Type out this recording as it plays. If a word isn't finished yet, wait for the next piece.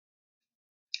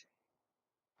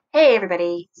Hey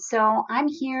everybody, so I'm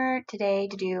here today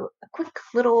to do a quick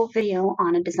little video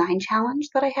on a design challenge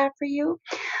that I have for you.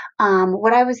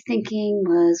 What I was thinking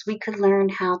was we could learn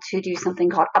how to do something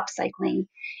called upcycling.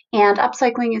 And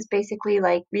upcycling is basically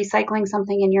like recycling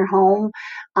something in your home,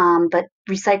 but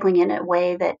recycling in a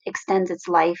way that extends its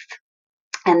life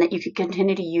and that you can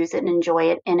continue to use it and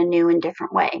enjoy it in a new and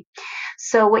different way.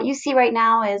 So what you see right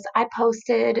now is I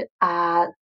posted a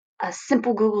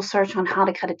simple Google search on how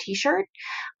to cut a t-shirt.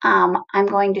 I'm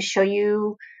going to show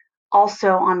you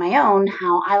also on my own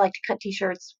how I like to cut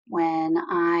t-shirts when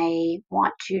I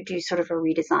want to do sort of a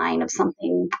redesign of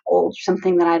something old,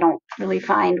 something that I don't really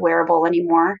find wearable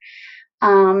anymore.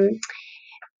 I'm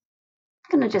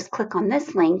going to just click on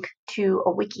this link to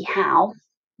a WikiHow,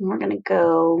 and we're going to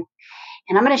go,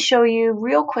 and I'm going to show you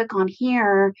real quick on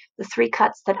here the 3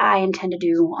 cuts that I intend to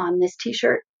do on this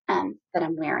t-shirt that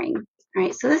I'm wearing. All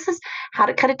right, so this is how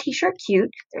to cut a t-shirt cute.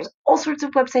 There's all sorts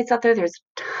of websites out there. There's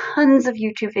tons of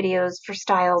YouTube videos for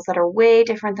styles that are way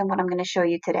different than what I'm going to show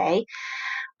you today.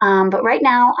 But right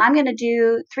now, I'm going to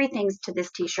do 3 things to this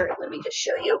t-shirt. Let me just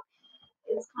show you.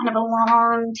 It's kind of a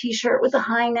long t-shirt with a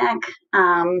high neck.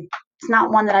 It's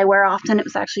not one that I wear often. It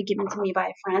was actually given to me by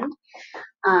a friend.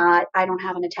 I don't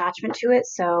have an attachment to it,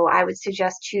 so I would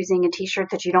suggest choosing a t-shirt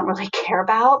that you don't really care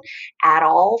about at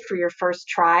all for your first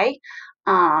try.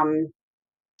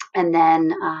 And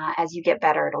then as you get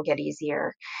better, it'll get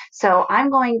easier. So I'm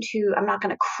not going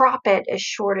to crop it as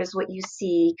short as what you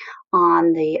see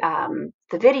on the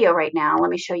video right now. Let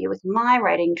me show you with my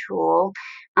writing tool.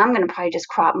 I'm going to probably just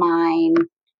crop mine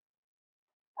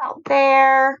out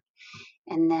there,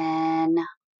 and then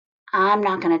I'm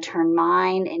not going to turn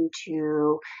mine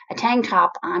into a tank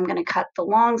top. I'm going to cut the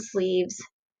long sleeves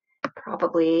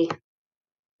probably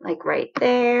like right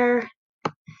there,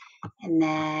 and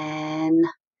then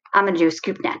I'm going to do a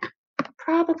scoop neck,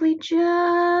 probably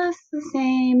just the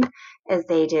same as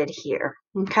they did here.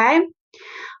 Okay.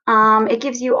 It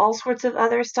gives you all sorts of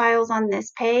other styles on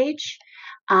this page.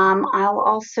 I'll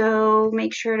also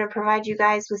make sure to provide you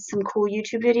guys with some cool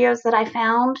YouTube videos that I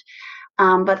found.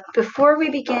 But before we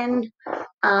begin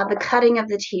the cutting of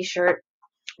the t-shirt,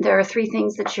 there are 3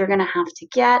 things that you're going to have to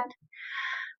get.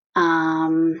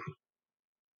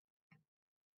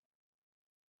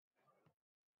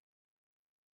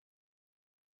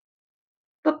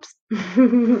 Oops.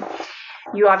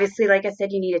 You obviously, like I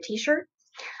said, you need a t-shirt.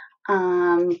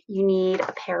 You need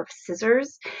a pair of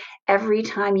scissors. Every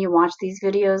time you watch these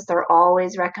videos, they're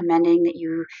always recommending that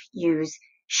you use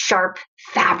sharp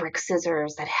fabric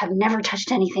scissors that have never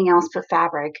touched anything else but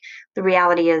fabric. The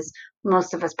reality is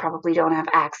most of us probably don't have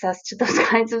access to those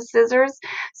kinds of scissors.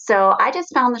 So I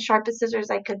just found the sharpest scissors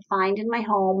I could find in my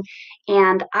home,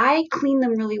 and I cleaned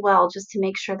them really well just to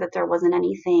make sure that there wasn't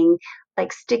anything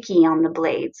like sticky on the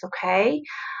blades, okay?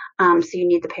 So you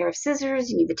need the pair of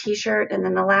scissors, you need the t-shirt, and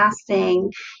then the last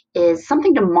thing is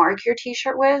something to mark your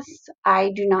t-shirt with.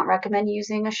 I do not recommend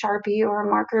using a Sharpie or a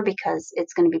marker because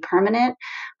it's going to be permanent.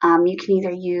 You can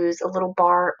either use a little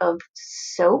bar of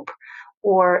soap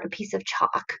or a piece of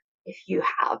chalk if you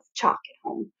have chalk at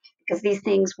home, because these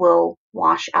things will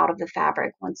wash out of the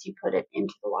fabric once you put it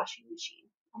into the washing machine.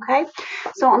 Okay,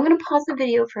 so I'm going to pause the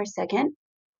video for a second,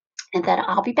 and then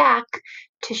I'll be back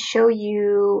to show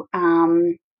you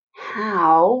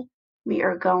how we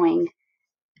are going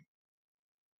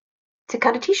to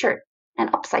cut a t-shirt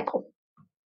and upcycle.